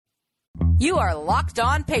You are Locked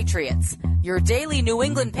On Patriots, your daily New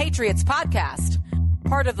England Patriots podcast.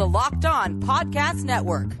 Part of the Locked On Podcast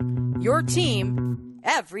Network, your team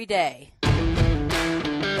every day.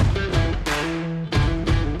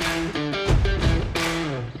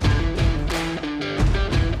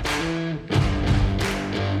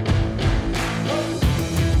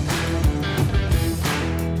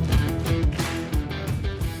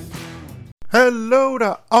 Hello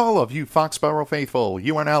to all of you Foxborough faithful.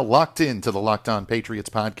 You are now locked into the Locked On Patriots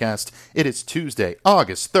podcast. It is Tuesday,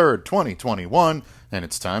 August 3rd, 2021, and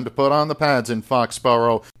it's time to put on the pads in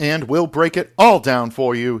Foxborough, and we'll break it all down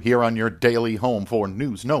for you here on your daily home for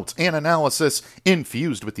news, notes, and analysis,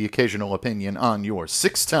 infused with the occasional opinion on your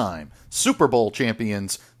six-time Super Bowl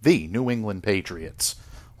champions, the New England Patriots.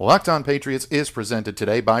 Locked On Patriots is presented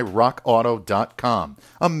today by RockAuto.com.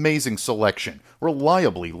 Amazing selection,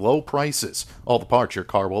 reliably low prices, all the parts your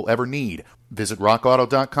car will ever need. Visit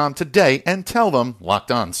RockAuto.com today and tell them Locked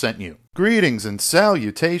On sent you. Greetings and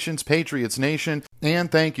salutations, Patriots Nation, and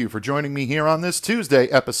thank you for joining me here on this Tuesday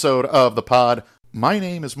episode of the pod. My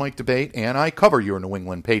name is Mike DeBate, and I cover your New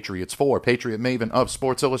England Patriots for Patriot Maven of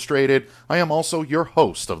Sports Illustrated. I am also your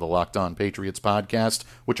host of the Locked On Patriots podcast,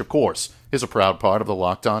 which, of course, is a proud part of the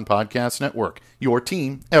Locked On Podcast Network, your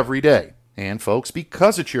team every day. And folks,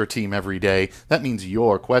 because it's your team every day, that means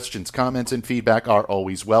your questions, comments, and feedback are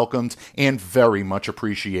always welcomed and very much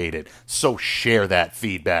appreciated. So share that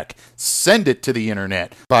feedback. Send it to the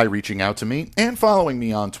internet by reaching out to me and following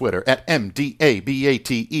me on Twitter at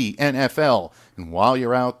MDABATENFL. And while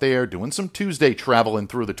you're out there doing some Tuesday traveling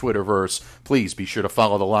through the Twitterverse, please be sure to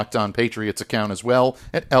follow the Locked On Patriots account as well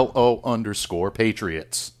at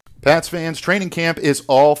LO_Patriots. Pats fans, training camp is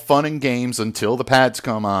all fun and games until the pads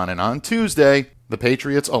come on, and on Tuesday, the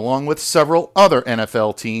Patriots, along with several other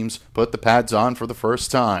NFL teams, put the pads on for the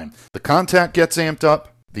first time. The contact gets amped up,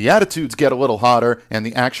 the attitudes get a little hotter, and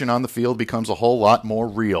the action on the field becomes a whole lot more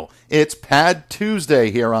real. It's Pad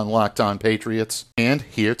Tuesday here on Locked On Patriots, and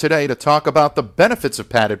here today to talk about the benefits of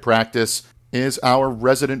padded practice is our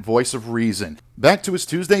resident voice of reason. Back to his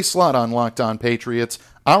Tuesday slot on Locked On Patriots,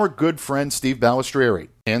 our good friend Steve Balistrieri.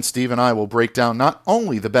 And Steve and I will break down not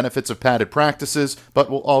only the benefits of padded practices, but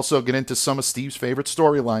we'll also get into some of Steve's favorite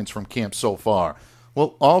storylines from camp so far.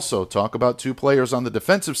 We'll also talk about two players on the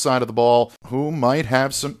defensive side of the ball who might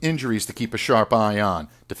have some injuries to keep a sharp eye on.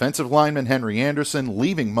 Defensive lineman Henry Anderson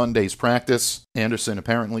leaving Monday's practice. Anderson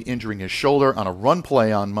apparently injuring his shoulder on a run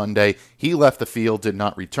play on Monday. He left the field, did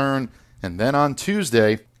not return. And then on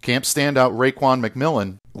Tuesday, camp standout Raekwon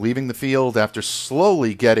McMillan leaving the field after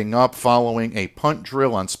slowly getting up following a punt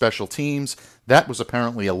drill on special teams. That was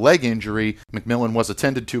apparently a leg injury. McMillan was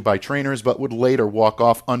attended to by trainers but would later walk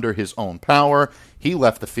off under his own power. He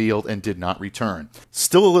left the field and did not return.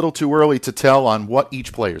 Still a little too early to tell on what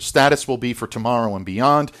each player's status will be for tomorrow and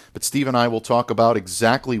beyond, but Steve and I will talk about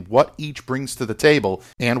exactly what each brings to the table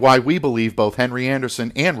and why we believe both Henry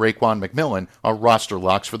Anderson and Raekwon McMillan are roster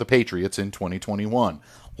locks for the Patriots in 2021.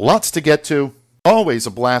 Lots to get to. Always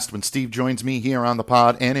a blast when Steve joins me here on the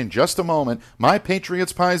pod, and in just a moment, my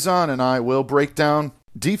Patriots Paisan and I will break down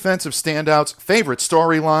defensive standouts, favorite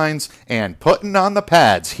storylines, and putting on the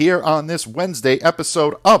pads here on this Wednesday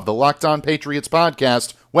episode of the Locked On Patriots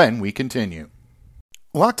podcast when we continue.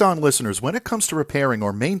 Locked On listeners, when it comes to repairing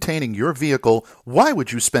or maintaining your vehicle, why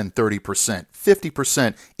would you spend 30%,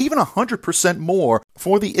 50%, even 100% more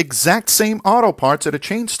for the exact same auto parts at a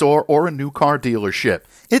chain store or a new car dealership?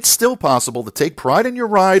 It's still possible to take pride in your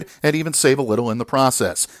ride and even save a little in the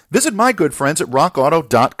process. Visit my good friends at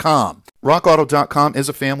RockAuto.com. RockAuto.com is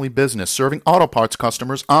a family business serving auto parts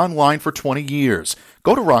customers online for 20 years.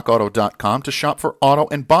 Go to RockAuto.com to shop for auto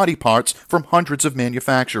and body parts from hundreds of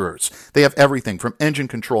manufacturers. They have everything from engine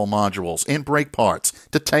control modules and brake parts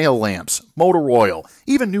to tail lamps, motor oil,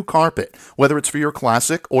 even new carpet. Whether it's for your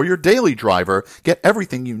classic or your daily driver, get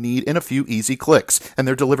everything you need in a few easy clicks, and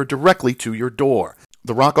they're delivered directly to your door.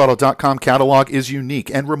 The RockAuto.com catalog is unique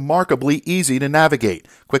and remarkably easy to navigate.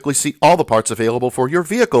 Quickly see all the parts available for your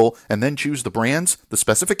vehicle and then choose the brands, the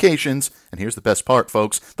specifications, and here's the best part,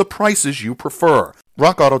 folks, the prices you prefer.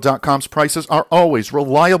 RockAuto.com's prices are always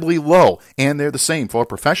reliably low, and they're the same for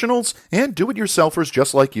professionals and do-it-yourselfers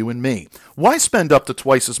just like you and me. Why spend up to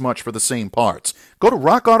twice as much for the same parts? Go to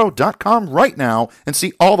RockAuto.com right now and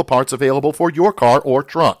see all the parts available for your car or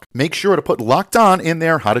truck. Make sure to put Locked On in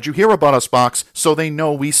their How Did You Hear About Us box so they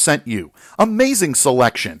know we sent you. Amazing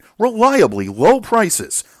selection, reliably low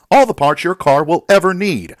prices, all the parts your car will ever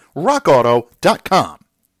need. RockAuto.com.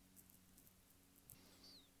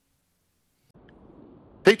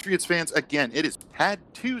 Patriots fans, again, it is Pad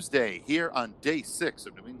Tuesday here on day 6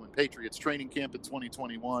 of New England Patriots training camp in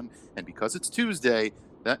 2021. And because it's Tuesday,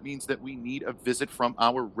 that means that we need a visit from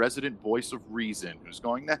our resident voice of reason, who's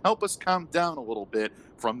going to help us calm down a little bit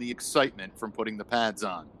from the excitement from putting the pads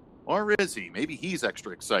on. Or is he? Maybe he's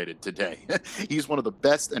extra excited today. He's one of the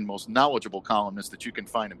best and most knowledgeable columnists that you can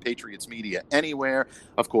find in Patriots media anywhere.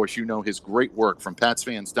 Of course, you know his great work from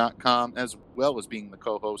PatsFans.com, as well as being the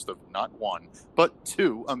co-host of not one, but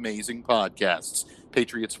 2 amazing podcasts,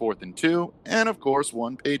 Patriots 4th and 2, and of course,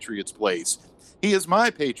 One Patriots Place. He is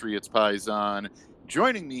my Patriots Paisan.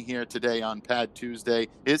 Joining me here today on Pad Tuesday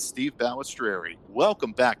is Steve Balistreri.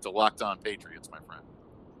 Welcome back to Locked On Patriots, my friend.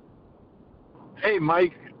 Hey,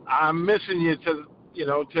 Mike, I'm missing you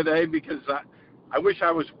today because I wish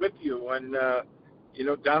I was with you when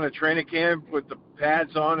down at training camp with the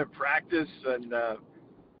pads on at practice, and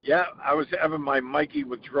I was having my Mikey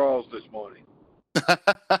withdrawals this morning.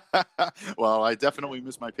 Well, I definitely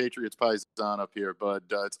miss my Patriots Paisan up here, but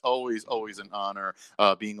it's always an honor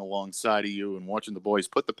being alongside of you and watching the boys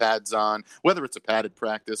put the pads on, whether it's a padded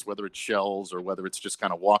practice, whether it's shells, or whether it's just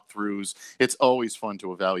kind of walkthroughs. It's always fun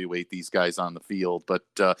to evaluate these guys on the field, but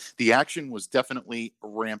the action was definitely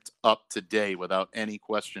ramped up today without any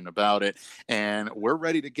question about it, and we're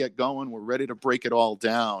ready to get going. We're ready to break it all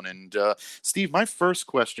down. And Steve, my first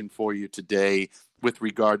question for you today with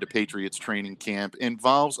regard to Patriots training camp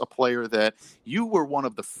involves a player that you were one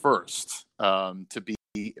of the first to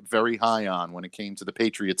be very high on when it came to the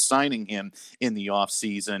Patriots signing him in the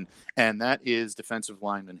offseason, and that is defensive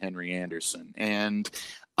lineman Henry Anderson. And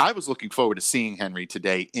I was looking forward to seeing Henry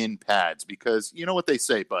today in pads because you know what they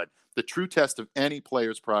say, bud. The true test of any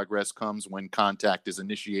player's progress comes when contact is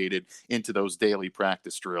initiated into those daily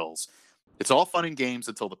practice drills. It's all fun and games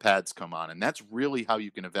until the pads come on, and that's really how you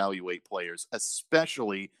can evaluate players,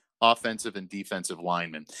 especially offensive and defensive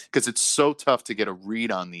linemen, because it's so tough to get a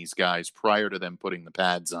read on these guys prior to them putting the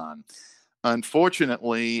pads on.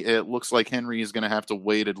 Unfortunately, it looks like Henry is going to have to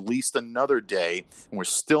wait at least another day, and we're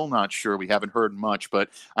still not sure. We haven't heard much, but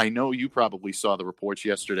I know you probably saw the reports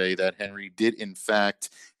yesterday that Henry did, in fact,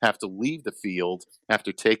 have to leave the field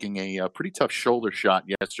after taking a pretty tough shoulder shot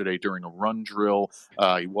yesterday during a run drill.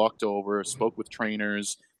 He walked over, spoke with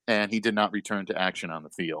trainers, and he did not return to action on the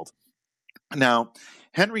field. Now,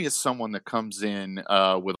 Henry is someone that comes in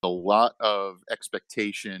with a lot of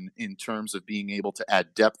expectation in terms of being able to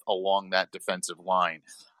add depth along that defensive line.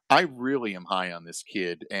 I really am high on this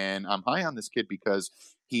kid, and I'm high on this kid because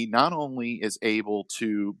he not only is able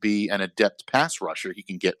to be an adept pass rusher, he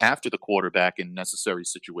can get after the quarterback in necessary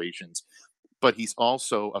situations, but he's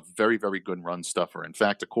also a very, very good run stuffer. In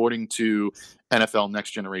fact, according to NFL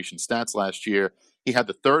Next Generation Stats last year, he had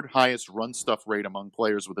the 3rd highest run stuff rate among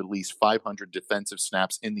players with at least 500 defensive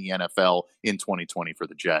snaps in the NFL in 2020 for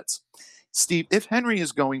the Jets. Steve, if Henry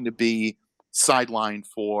is going to be sidelined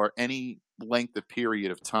for any length of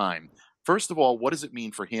period of time, first of all, what does it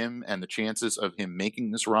mean for him and the chances of him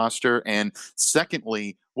making this roster? And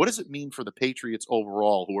secondly, what does it mean for the Patriots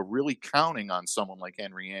overall, who are really counting on someone like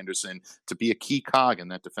Henry Anderson to be a key cog in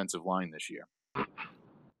that defensive line this year?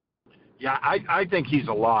 Yeah, I think he's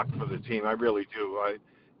a lock for the team. I really do.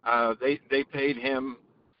 They paid him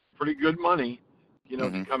pretty good money,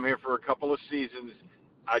 to come here for a couple of seasons.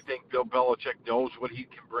 I think Bill Belichick knows what he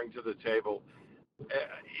can bring to the table.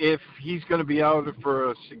 If he's going to be out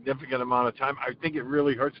for a significant amount of time, I think it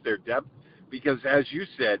really hurts their depth because, as you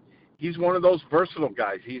said, he's one of those versatile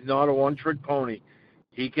guys. He's not a one-trick pony.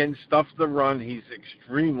 He can stuff the run. He's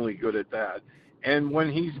extremely good at that. And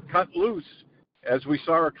when he's cut loose, as we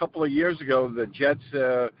saw a couple of years ago, the Jets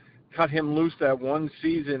cut him loose that one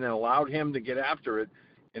season and allowed him to get after it.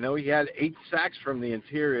 He had 8 sacks from the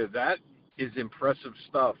interior. That is impressive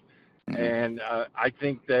stuff. Mm-hmm. And I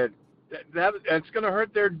think that's going to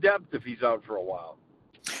hurt their depth if he's out for a while.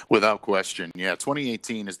 Without question. Yeah,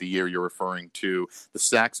 2018 is the year you're referring to, the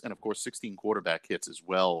sacks and, of course, 16 quarterback hits as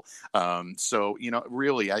well. So,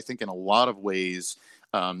 really, I think in a lot of ways,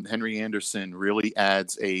 Henry Anderson really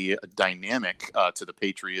adds a dynamic to the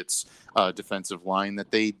Patriots defensive line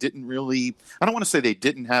that they didn't really, I don't want to say they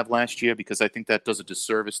didn't have last year because I think that does a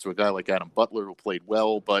disservice to a guy like Adam Butler who played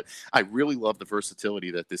well, but I really love the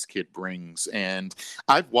versatility that this kid brings. And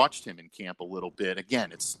I've watched him in camp a little bit.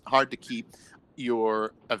 Again, it's hard to keep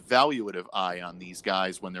your evaluative eye on these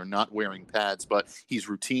guys when they're not wearing pads, but he's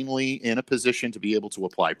routinely in a position to be able to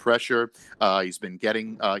apply pressure. He's been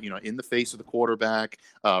getting, in the face of the quarterback,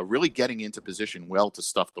 really getting into position well to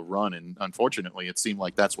stuff the run. And unfortunately, it seemed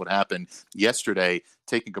like that's what happened yesterday,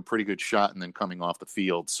 taking a pretty good shot and then coming off the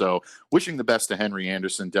field. So wishing the best to Henry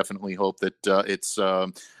Anderson. Definitely hope that it's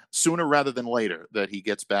sooner rather than later that he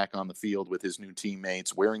gets back on the field with his new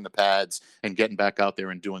teammates, wearing the pads and getting back out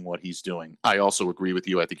there and doing what he's doing. I also agree with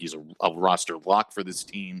you. I think he's a roster lock for this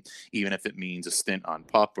team, even if it means a stint on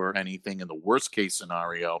PUP or anything. In the worst case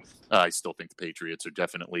scenario, I still think the Patriots are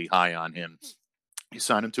definitely high on him. You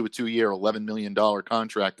sign him to a 2-year, $11 million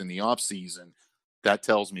contract in the offseason. That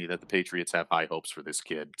tells me that the Patriots have high hopes for this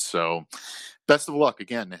kid. So best of luck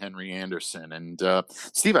again to Henry Anderson. And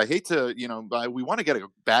Steve, I hate to, we want to get a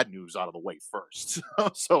bad news out of the way first.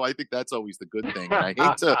 So I think that's always the good thing. And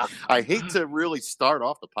I hate to really start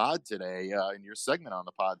off the pod today in your segment on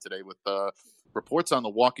the pod today with reports on the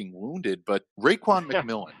walking wounded, but Raekwon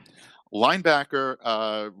McMillan,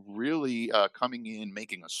 linebacker, really coming in,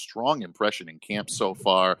 making a strong impression in camp so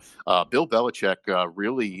far. Bill Belichick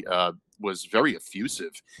really was very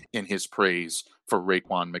effusive in his praise for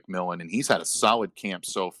Raekwon McMillan, and he's had a solid camp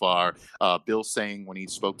so far. Bill saying when he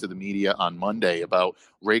spoke to the media on Monday about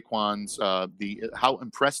Raekwon's how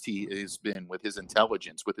impressed he has been with his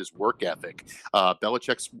intelligence, with his work ethic.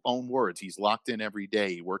 Belichick's own words: he's locked in every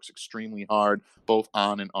day. He works extremely hard, both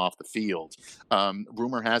on and off the field.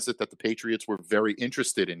 Rumor has it that the Patriots were very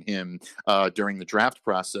interested in him during the draft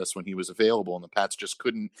process when he was available, and the Pats just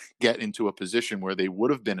couldn't get into a position where they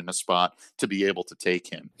would have been in a spot to be able to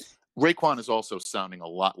take him. Raekwon is also sounding a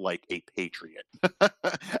lot like a Patriot.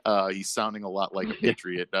 He's sounding a lot like a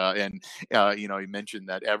Patriot. He mentioned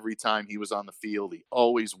that every time he was on the field, he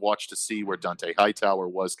always watched to see where Dante Hightower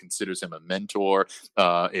was, considers him a mentor.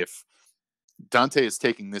 If Dante is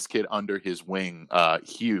taking this kid under his wing,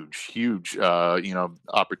 huge,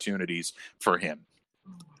 opportunities for him.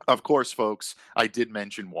 Of course, folks, I did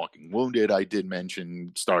mention walking wounded. I did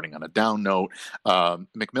mention starting on a down note.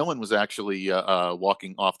 McMillan was actually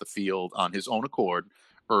walking off the field on his own accord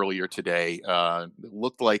earlier today. It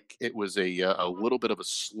looked like it was a little bit of a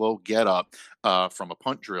slow get up from a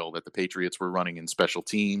punt drill that the Patriots were running in special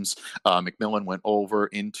teams. McMillan went over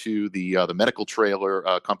into the medical trailer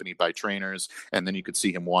accompanied by trainers, and then you could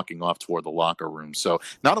see him walking off toward the locker room. So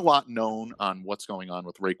not a lot known on what's going on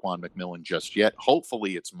with Raekwon McMillan just yet.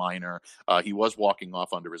 Hopefully it's minor. He was walking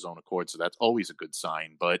off under his own accord, so that's always a good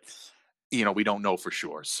sign. But we don't know for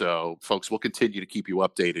sure. So, folks, we'll continue to keep you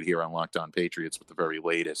updated here on Locked On Patriots with the very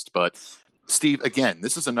latest. But, Steve, again,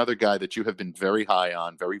 this is another guy that you have been very high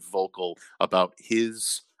on, very vocal about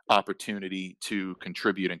his opportunity to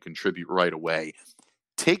contribute and contribute right away.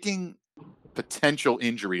 Taking potential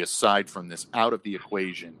injury aside from this out of the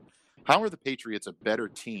equation, how are the Patriots a better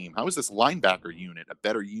team? How is this linebacker unit a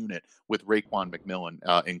better unit with Raekwon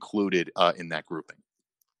McMillan included in that grouping?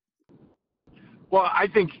 Well, I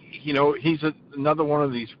think, he's another one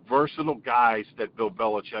of these versatile guys that Bill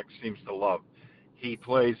Belichick seems to love. He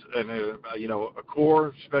plays a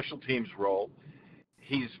core special teams role.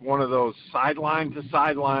 He's one of those sideline to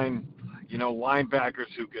sideline,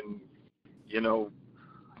 linebackers who can,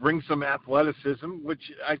 bring some athleticism,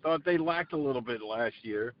 which I thought they lacked a little bit last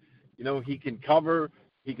year. He can cover,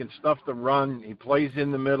 he can stuff the run, he plays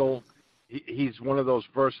in the middle. He's one of those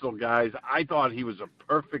versatile guys. I thought he was a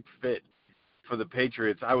perfect fit for the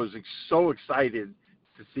Patriots. I was so excited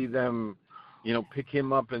to see them, pick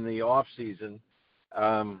him up in the offseason,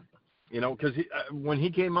 because when he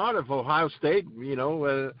came out of Ohio State,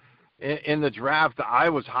 in the draft, I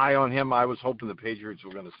was high on him. I was hoping the Patriots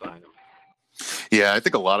were going to sign him. Yeah, I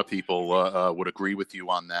think a lot of people would agree with you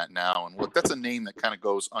on that now. And look, that's a name that kind of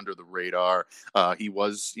goes under the radar. He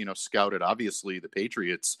was, scouted. Obviously, the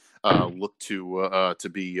Patriots look to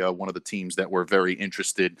be one of the teams that were very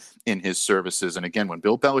interested in his services. And again, when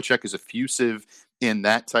Bill Belichick is effusive in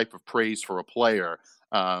that type of praise for a player,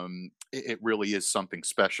 it really is something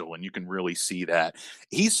special, and you can really see that.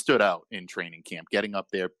 He stood out in training camp, getting up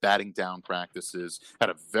there, batting down practices, had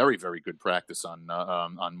a very, very good practice on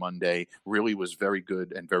Monday, really was very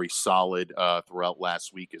good and very solid throughout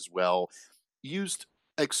last week as well. Used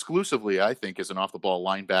exclusively, I think, as an off-the-ball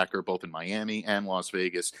linebacker, both in Miami and Las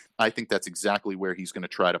Vegas. I think that's exactly where he's going to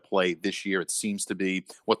try to play this year. It seems to be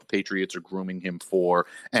what the Patriots are grooming him for,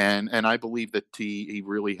 and I believe that he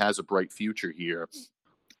really has a bright future here.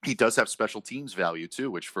 He does have special teams value, too,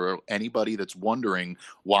 which for anybody that's wondering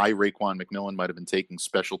why Raekwon McMillan might have been taking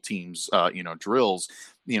special teams, drills,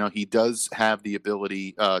 he does have the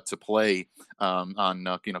ability to play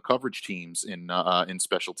on coverage teams in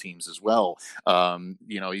special teams as well.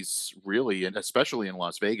 He's really, and especially in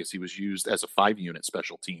Las Vegas, he was used as a 5-unit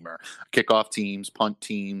special teamer, kickoff teams, punt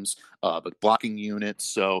teams, but blocking units.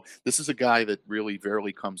 So this is a guy that really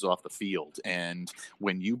rarely comes off the field. And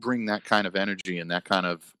when you bring that kind of energy and that kind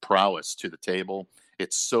of prowess to the table,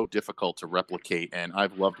 it's so difficult to replicate, and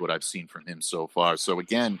I've loved what I've seen from him so far. So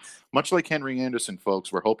again, much like Henry Anderson,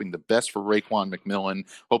 folks, we're hoping the best for Raekwon McMillan,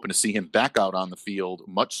 hoping to see him back out on the field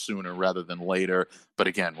much sooner rather than later. But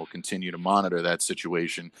again, we'll continue to monitor that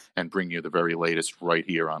situation and bring you the very latest right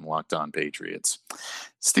here on Locked On Patriots.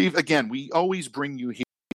 Steve, again, we always bring you here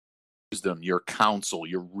wisdom, your counsel,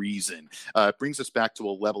 your reason. It brings us back to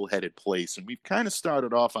a level-headed place. And we've kind of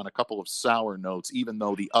started off on a couple of sour notes, even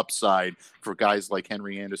though the upside for guys like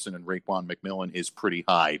Henry Anderson and Raekwon McMillan is pretty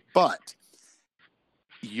high. But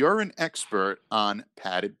you're an expert on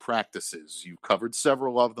padded practices. You've covered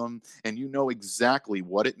several of them, and you know exactly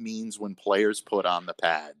what it means when players put on the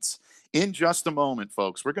pads. In just a moment,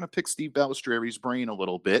 folks, we're going to pick Steve Balestrieri's brain a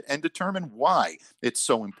little bit and determine why it's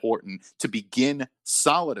so important to begin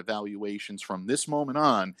solid evaluations from this moment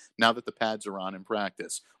on, now that the pads are on in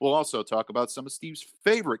practice. We'll also talk about some of Steve's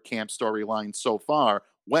favorite camp storylines so far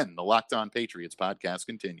when the Locked On Patriots podcast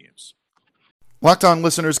continues. Locked On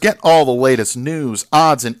listeners, get all the latest news,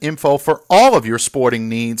 odds, and info for all of your sporting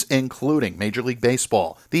needs, including Major League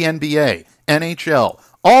Baseball, the NBA, NHL,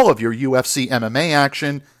 all of your UFC MMA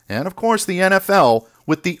action, and of course the NFL,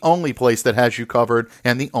 with the only place that has you covered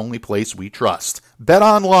and the only place we trust,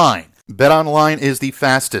 BetOnline. BetOnline is the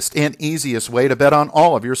fastest and easiest way to bet on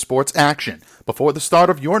all of your sports action. Before the start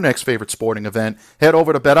of your next favorite sporting event, head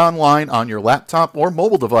over to BetOnline on your laptop or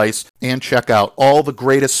mobile device and check out all the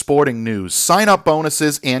greatest sporting news, sign-up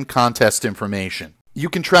bonuses, and contest information. You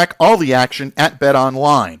can track all the action at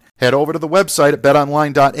BetOnline. Head over to the website at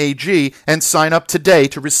betonline.ag and sign up today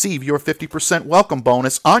to receive your 50% welcome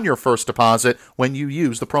bonus on your first deposit when you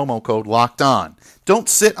use the promo code LOCKEDON. Don't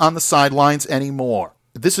sit on the sidelines anymore.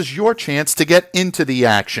 This is your chance to get into the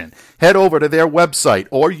action. Head over to their website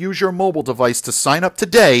or use your mobile device to sign up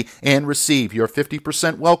today and receive your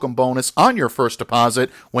 50% welcome bonus on your first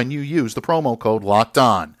deposit when you use the promo code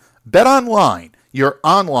LOCKEDON. BetOnline, your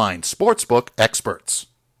online sportsbook experts.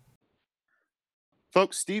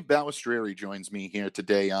 Folks, Steve Balestrieri joins me here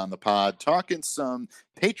today on the pod, talking some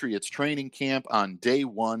Patriots training camp on day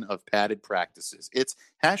one of padded practices. It's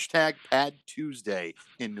hashtag Pad Tuesday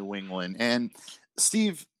in New England. And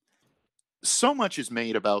Steve, so much is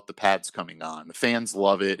made about the pads coming on. The fans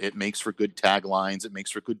love it. It makes for good taglines. It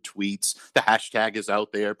makes for good tweets. The hashtag is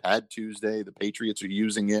out there, Pad Tuesday. The Patriots are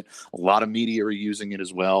using it. A lot of media are using it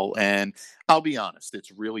as well. And I'll be honest,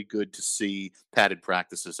 it's really good to see padded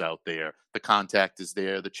practices out there. The contact is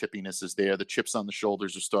there. The chippiness is there. The chips on the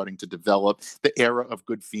shoulders are starting to develop. The era of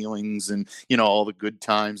good feelings and, all the good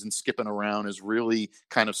times and skipping around is really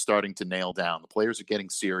kind of starting to nail down. The players are getting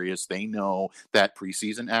serious. They know that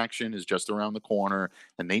preseason action is just around the corner,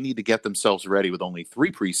 and they need to get themselves ready with only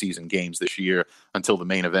 3 preseason games this year until the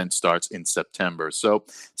main event starts in September. So,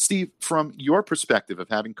 Steve, from your perspective of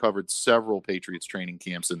having covered several Patriots training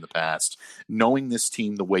camps in the past, knowing this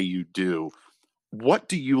team the way you do, what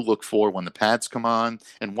do you look for when the pads come on,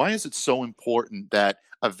 and why is it so important that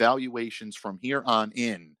evaluations from here on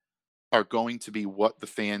in are going to be what the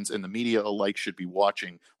fans and the media alike should be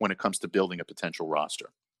watching when it comes to building a potential roster?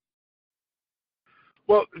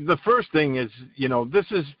 Well, the first thing is,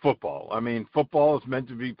 this is football. I mean, football is meant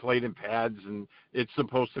to be played in pads, and it's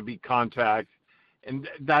supposed to be contact, and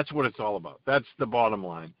that's what it's all about. That's the bottom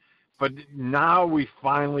line. But now we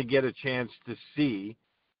finally get a chance to see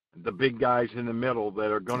the big guys in the middle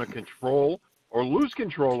that are going to control or lose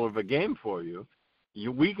control of a game for you.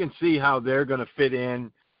 We can see how they're going to fit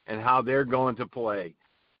in and how they're going to play,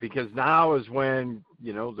 because now is when,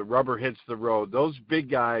 the rubber hits the road. Those big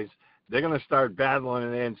guys, they're going to start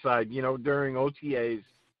battling it inside, during OTAs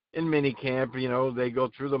in minicamp. They go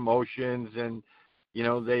through the motions and,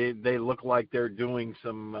 they look like they're doing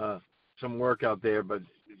some work out there. But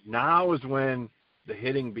now is when the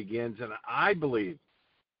hitting begins. And I believe,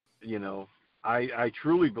 I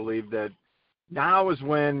truly believe that now is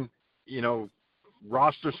when,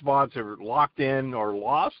 roster spots are locked in or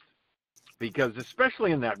lost, because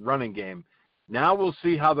especially in that running game, now we'll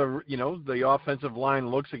see how the offensive line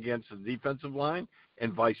looks against the defensive line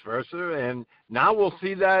and vice versa. And now we'll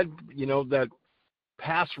see that, that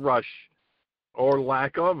pass rush or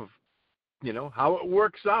lack of, how it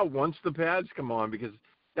works out once the pads come on, because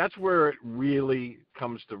that's where it really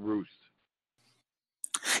comes to roost.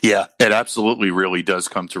 Yeah, it absolutely really does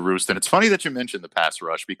come to roost. And it's funny that you mentioned the pass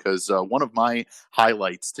rush, because one of my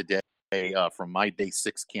highlights today from my day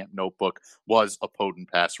 6 camp notebook was a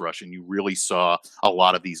potent pass rush, and you really saw a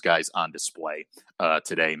lot of these guys on display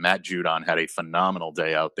today. Matt Judon had a phenomenal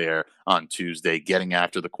day out there on Tuesday, getting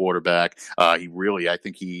after the quarterback. I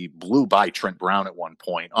think he blew by Trent Brown at one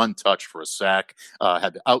point, untouched for a sack,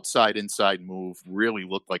 had the outside-inside move, really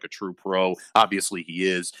looked like a true pro. Obviously he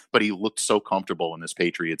is, but he looked so comfortable in this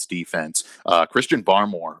Patriots defense. Christian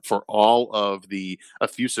Barmore, for all of the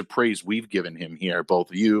effusive praise we've given him here,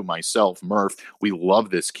 both you, myself, Murph, we love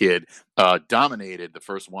this kid. Dominated the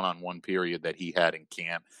first one-on-one period that he had in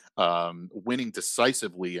camp, winning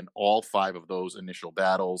decisively in all 5 of those initial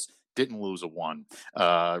battles. Didn't lose a one.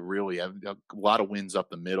 Really, a lot of wins up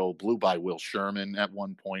the middle. Blew by Will Sherman at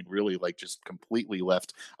one point. Really, just completely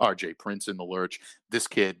left R.J. Prince in the lurch. This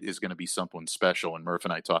kid is going to be someone special, and Murph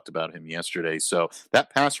and I talked about him yesterday. So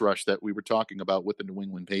that pass rush that we were talking about with the New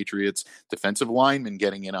England Patriots, defensive linemen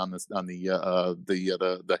getting in on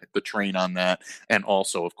the train on that, and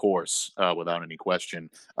also, of course, without any question,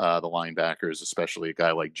 the linebackers, especially a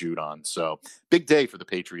guy like Judon. So big day for the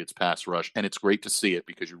Patriots pass rush, and it's great to see it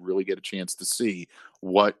because you really get a chance to see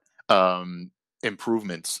what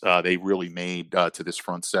improvements they really made to this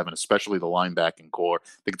front 7, especially the linebacking core.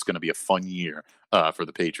 I think it's going to be a fun year for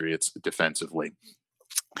the Patriots defensively.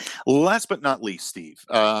 Last but not least, Steve,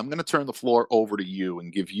 I'm going to turn the floor over to you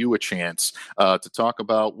and give you a chance to talk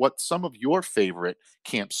about what some of your favorite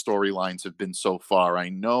camp storylines have been so far. I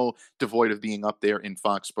know devoid of being up there in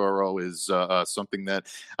Foxborough is something that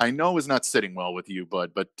I know is not sitting well with you,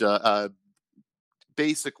 but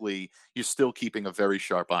basically, you're still keeping a very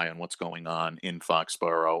sharp eye on what's going on in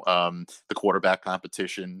Foxborough. The quarterback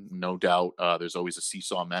competition, no doubt. There's always a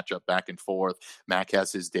seesaw matchup back and forth. Mac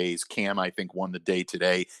has his days. Cam, I think, won the day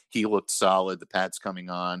today. He looked solid. The pad's coming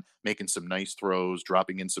on, making some nice throws,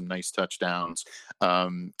 dropping in some nice touchdowns.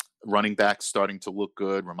 Running back starting to look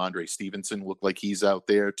good. Ramondre Stevenson looked like he's out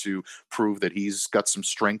there to prove that he's got some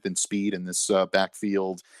strength and speed in this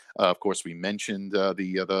backfield. Of course, we mentioned the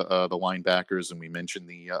linebackers, and we mentioned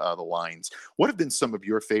the lines. What have been some of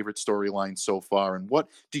your favorite storylines so far, and what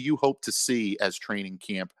do you hope to see as training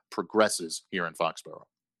camp progresses here in Foxborough?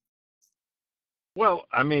 Well,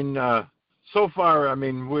 so far,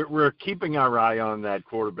 we're keeping our eye on that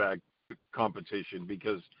quarterback competition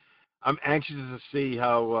because I'm anxious to see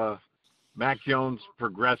how Mac Jones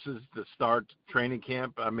progresses to start training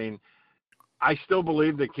camp. I still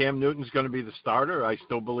believe that Cam Newton's going to be the starter. I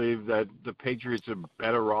still believe that the Patriots are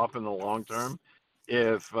better off in the long term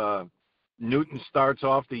if Newton starts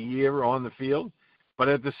off the year on the field. But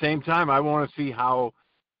at the same time, I want to see how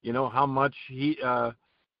much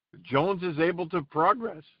Jones is able to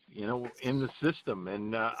progress, in the system.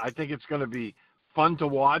 And I think it's going to be fun to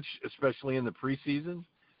watch, especially in the preseason.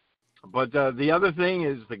 But the other thing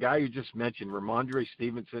is the guy you just mentioned, Ramondre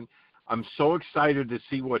Stevenson. I'm so excited to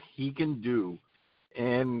see what he can do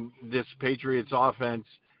in this Patriots offense.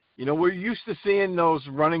 We're used to seeing those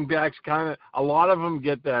running backs a lot of them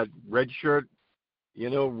get that red shirt,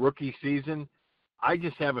 rookie season. I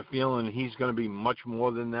just have a feeling he's going to be much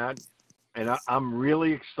more than that. And I'm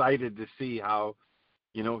really excited to see how,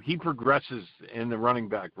 he progresses in the running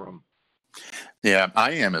back room. Yeah,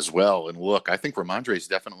 I am as well. And look, I think Ramondre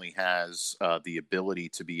definitely has the ability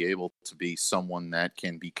to be able to be someone that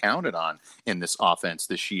can be counted on in this offense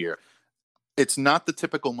this year. It's not the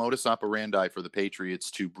typical modus operandi for the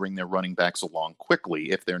Patriots to bring their running backs along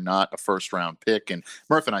quickly if they're not a first-round pick. And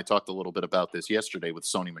Murph and I talked a little bit about this yesterday with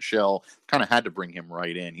Sony Michel. Kind of had to bring him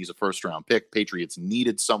right in. He's a first-round pick. Patriots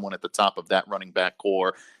needed someone at the top of that running back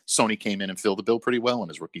core. Sony came in and filled the bill pretty well in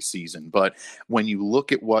his rookie season. But when you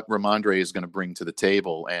look at what Ramondre is going to bring to the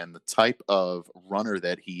table and the type of runner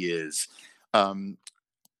that he is,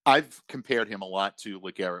 I've compared him a lot to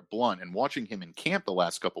LeGarrette Blount, and watching him in camp the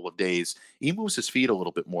last couple of days, he moves his feet a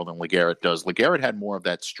little bit more than LeGarrette does. LeGarrette had more of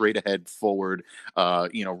that straight ahead forward,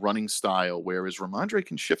 running style, whereas Ramondre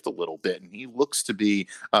can shift a little bit, and he looks to be,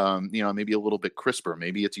 maybe a little bit crisper.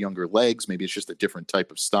 Maybe it's younger legs, maybe it's just a different type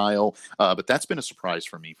of style, but that's been a surprise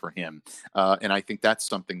for me for him, and I think that's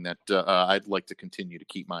something that I'd like to continue to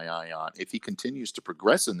keep my eye on. If he continues to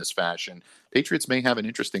progress in this fashion, Patriots may have an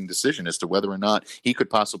interesting decision as to whether or not he could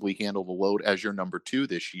possibly handle the load as your number 2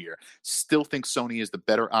 this year. Still think Sony is the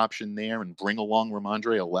better option there and bring along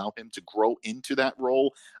Ramondre, allow him to grow into that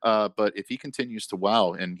role. But if he continues to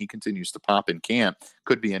wow and he continues to pop in camp,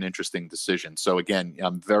 could be an interesting decision. So again,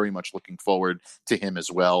 I'm very much looking forward to him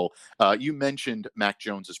as well. You mentioned Mac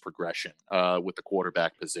Jones's progression with the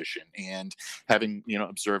quarterback position, and having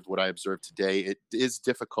observed what I observed today, it is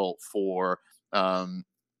difficult for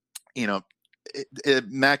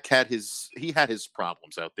Mac had his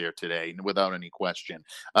problems out there today, without any question.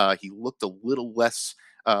 He looked a little less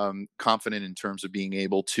confident in terms of being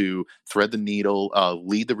able to thread the needle,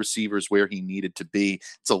 lead the receivers where he needed to be.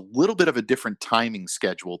 It's a little bit of a different timing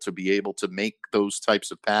schedule to be able to make those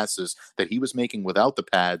types of passes that he was making without the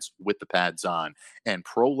pads, with the pads on. And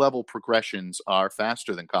pro level progressions are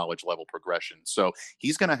faster than college level progressions. So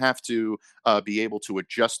he's going to have to be able to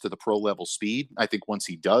adjust to the pro level speed. I think once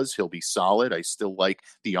he does, he'll be solid. I still like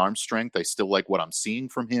the arm strength. I still like what I'm seeing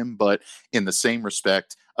from him. But in the same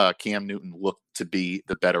respect, Cam Newton looked to be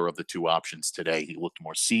the better of the two options today. He looked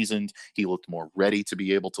more seasoned. He looked more ready to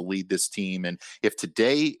be able to lead this team. And if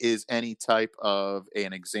today is any type of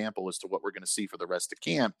an example as to what we're going to see for the rest of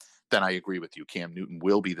camp, then I agree with you. Cam Newton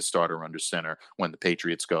will be the starter under center when the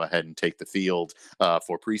Patriots go ahead and take the field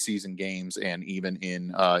for preseason games and even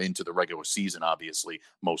into the regular season, obviously,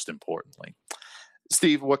 most importantly.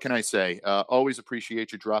 Steve, what can I say? Always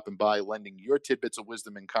appreciate you dropping by, lending your tidbits of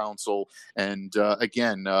wisdom and counsel. And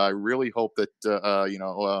again, I really hope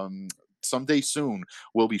that someday soon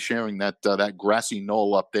we'll be sharing that grassy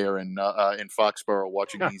knoll up there in Foxborough,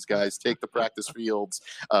 watching these guys take the practice fields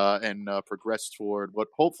and progress toward what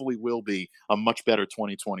hopefully will be a much better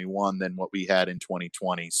 2021 than what we had in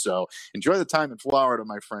 2020. So enjoy the time in Florida,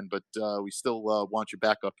 my friend, but we still want you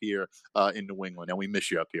back up here in New England, and we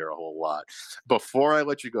miss you up here a whole lot. Before I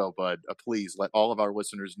let you go, bud, please let all of our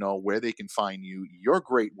listeners know where they can find you, your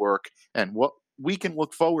great work, and what we can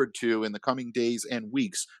look forward to in the coming days and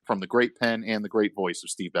weeks from the great pen and the great voice of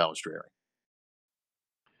Steve Balestrieri.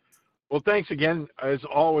 Well, thanks again, as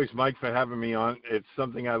always, Mike, for having me on. It's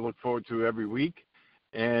something I look forward to every week.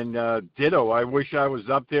 And ditto, I wish I was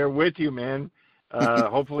up there with you, man.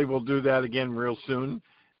 Hopefully we'll do that again real soon.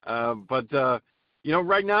 But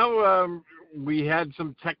right now we had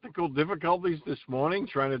some technical difficulties this morning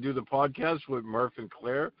trying to do the podcast with Murph and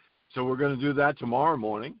Claire. So we're going to do that tomorrow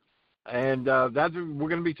morning. And we're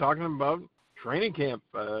going to be talking about training camp.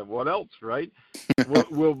 What else, right?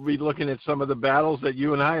 We'll be looking at some of the battles that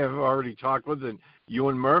you and I have already talked with, and you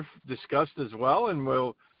and Murph discussed as well, and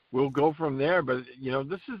we'll go from there. But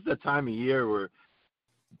this is the time of year where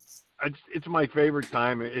it's my favorite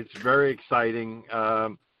time. It's very exciting.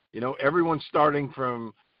 Everyone's starting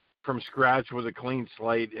from scratch with a clean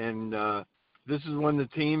slate, and this is when the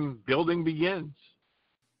team building begins.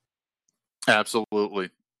 Absolutely.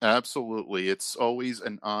 Absolutely. It's always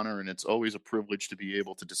an honor and it's always a privilege to be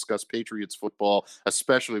able to discuss Patriots football,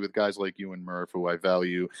 especially with guys like you and Murph, who I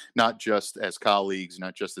value not just as colleagues,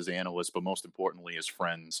 not just as analysts, but most importantly as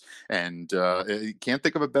friends. And can't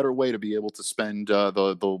think of a better way to be able to spend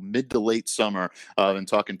the mid to late summer than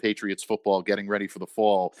talking Patriots football, getting ready for the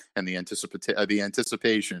fall, and the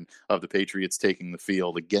anticipation of the Patriots taking the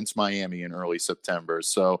field against Miami in early September.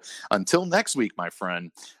 So until next week, my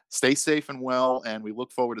friend, stay safe and well, and we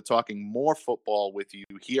look forward to talking more football with you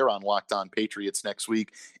here on Locked On Patriots next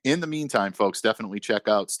week. In the meantime, folks, definitely check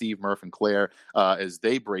out Steve, Murph, and Claire as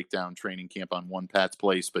they break down training camp on One Pat's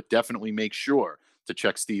Place, but definitely make sure to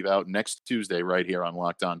check Steve out next Tuesday right here on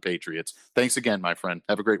Locked On Patriots. Thanks again, my friend.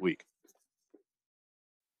 Have a great week.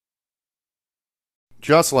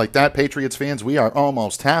 Just like that, Patriots fans, we are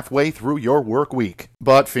almost halfway through your work week.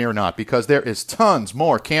 But fear not, because there is tons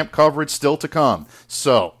more camp coverage still to come.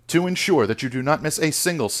 So, to ensure that you do not miss a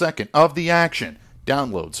single second of the action,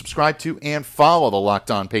 download, subscribe to, and follow the Locked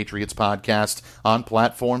On Patriots podcast on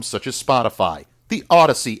platforms such as Spotify, the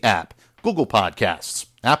Odyssey app, Google Podcasts,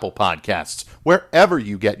 Apple Podcasts, wherever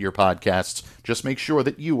you get your podcasts. Just make sure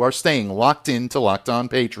that you are staying locked in to Locked On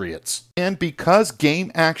Patriots. And because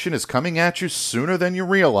game action is coming at you sooner than you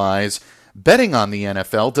realize, betting on the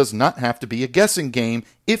NFL does not have to be a guessing game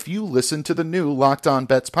if you listen to the new Locked On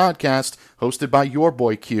Bets podcast hosted by your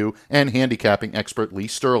boy Q and handicapping expert Lee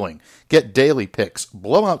Sterling. Get daily picks,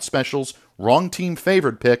 blowout specials, wrong team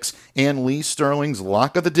favored picks, and Lee Sterling's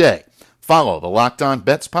lock of the day. Follow the Locked On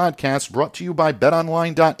Bets podcast, brought to you by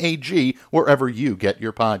betonline.ag, wherever you get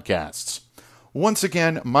your podcasts. Once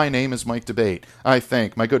again, my name is Mike Debate. I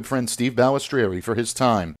thank my good friend Steve Balestrieri for his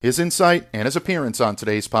time, his insight, and his appearance on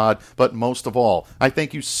today's pod, but most of all, I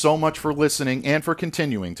thank you so much for listening and for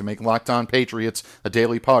continuing to make Locked On Patriots a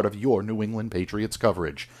daily part of your New England Patriots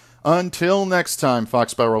coverage. Until next time,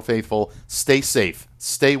 Foxborough faithful, stay safe,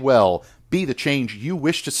 stay well, be the change you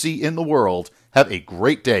wish to see in the world. Have a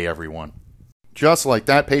great day, everyone. Just like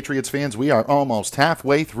that, Patriots fans, we are almost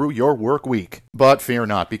halfway through your work week. But fear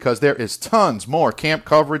not, because there is tons more camp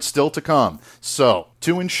coverage still to come. So,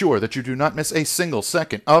 to ensure that you do not miss a single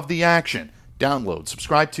second of the action, download,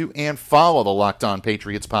 subscribe to, and follow the Locked On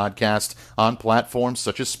Patriots podcast on platforms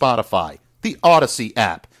such as Spotify, the Odyssey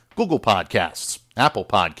app, Google Podcasts, Apple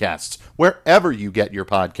Podcasts, wherever you get your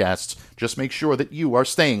podcasts. Just make sure that you are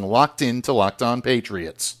staying locked in to Locked On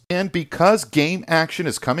Patriots. And because game action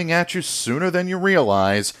is coming at you sooner than you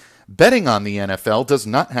realize, betting on the NFL does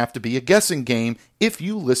not have to be a guessing game if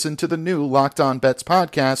you listen to the new Locked On Bets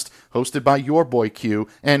podcast hosted by your boy Q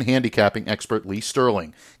and handicapping expert Lee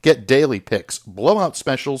Sterling. Get daily picks, blowout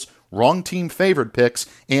specials, wrong team favored picks,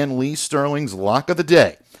 and Lee Sterling's Lock of the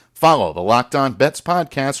Day. Follow the Locked On Bets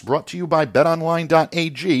podcast brought to you by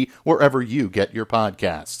betonline.ag wherever you get your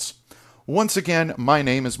podcasts. Once again, my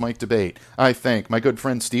name is Mike Debate. I thank my good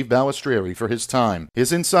friend Steve Balistrieri for his time,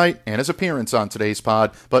 his insight, and his appearance on today's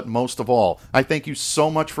pod, but most of all, I thank you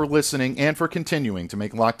so much for listening and for continuing to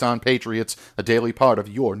make Locked On Patriots a daily part of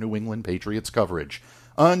your New England Patriots coverage.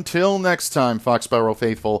 Until next time, Foxborough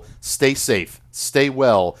faithful, stay safe, stay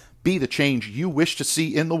well, be the change you wish to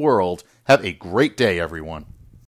see in the world. Have a great day, everyone.